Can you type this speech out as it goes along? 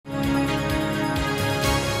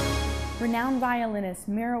renowned violinist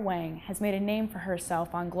Mira Wang has made a name for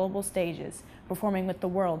herself on global stages, performing with the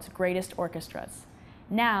world's greatest orchestras.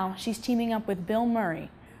 Now, she's teaming up with Bill Murray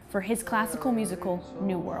for his classical musical,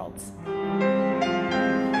 New Worlds.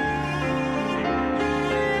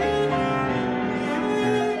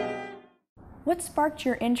 What sparked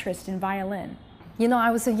your interest in violin? You know,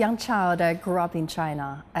 I was a young child. I grew up in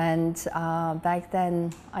China, and back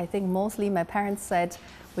then, I think mostly my parents said,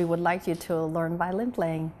 we would like you to learn violin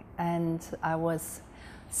playing. And I was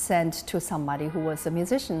sent to somebody who was a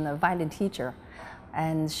musician, a violin teacher.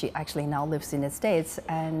 And she actually now lives in the States,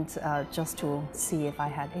 and just to see if I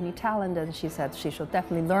had any talent, and she said she should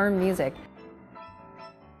definitely learn music.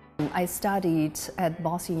 I studied at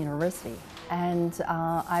Boston University, and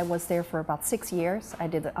I was there for about 6 years. I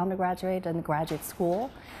did the undergraduate and graduate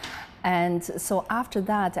school. And so after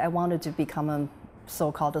that, I wanted to become a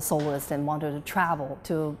so-called a soloist and wanted to travel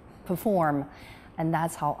to perform. And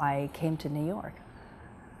that's how I came to New York.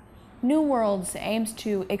 New Worlds aims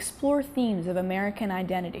to explore themes of American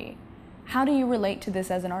identity. How do you relate to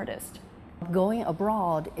this as an artist? Going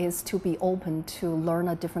abroad is to be open to learn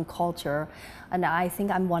a different culture, and I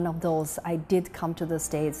think I'm one of those. I did come to the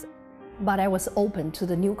States, but I was open to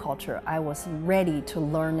the new culture. I was ready to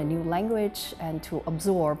learn a new language and to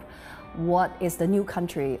absorb what is the new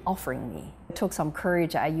country offering me. It took some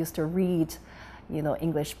courage. I used to read,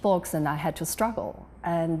 English books, and I had to struggle.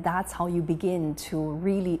 And that's how you begin to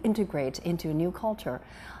really integrate into a new culture.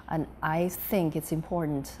 And I think it's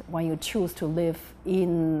important when you choose to live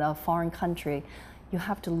in a foreign country, you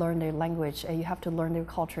have to learn their language and you have to learn their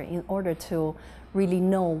culture in order to really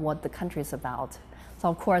know what the country is about. So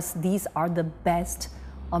of course, these are the best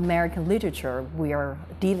American literature we are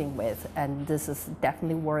dealing with, and this is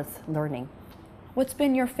definitely worth learning. What's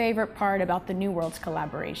been your favorite part about the New Worlds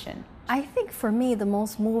collaboration? I think for me, the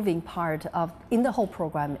most moving part in the whole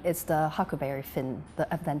program is the Huckleberry Finn,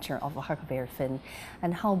 the adventure of a Huckleberry Finn,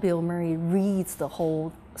 and how Bill Murray reads the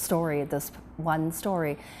whole story, this one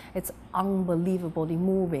story. It's unbelievably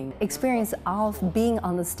moving. Experience of being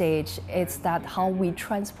on the stage, it's that how we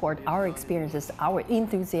transport our experiences, our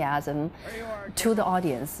enthusiasm to the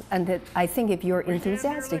audience. And I think if you're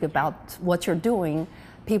enthusiastic about what you're doing,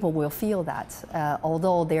 people will feel that,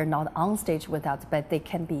 although they're not on stage with us, but they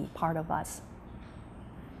can be part of us.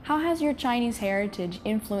 How has your Chinese heritage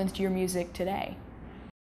influenced your music today?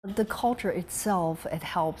 The culture itself, it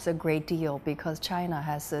helps a great deal because China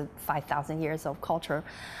has 5,000 years of culture.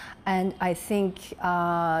 And I think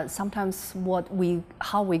sometimes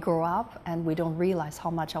how we grow up, and we don't realize how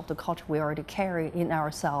much of the culture we already carry in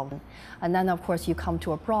ourselves. And then of course you come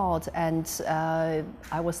to abroad, and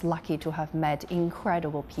I was lucky to have met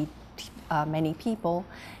incredible many people,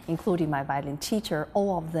 including my violin teacher.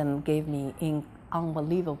 All of them gave me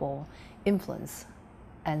unbelievable influence.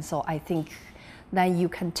 And so I think then you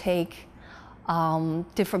can take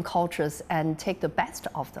different cultures and take the best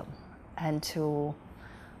of them and to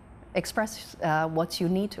express what you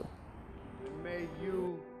need to. May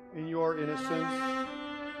you, in your innocence,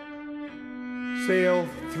 sail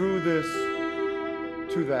through this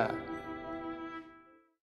to that.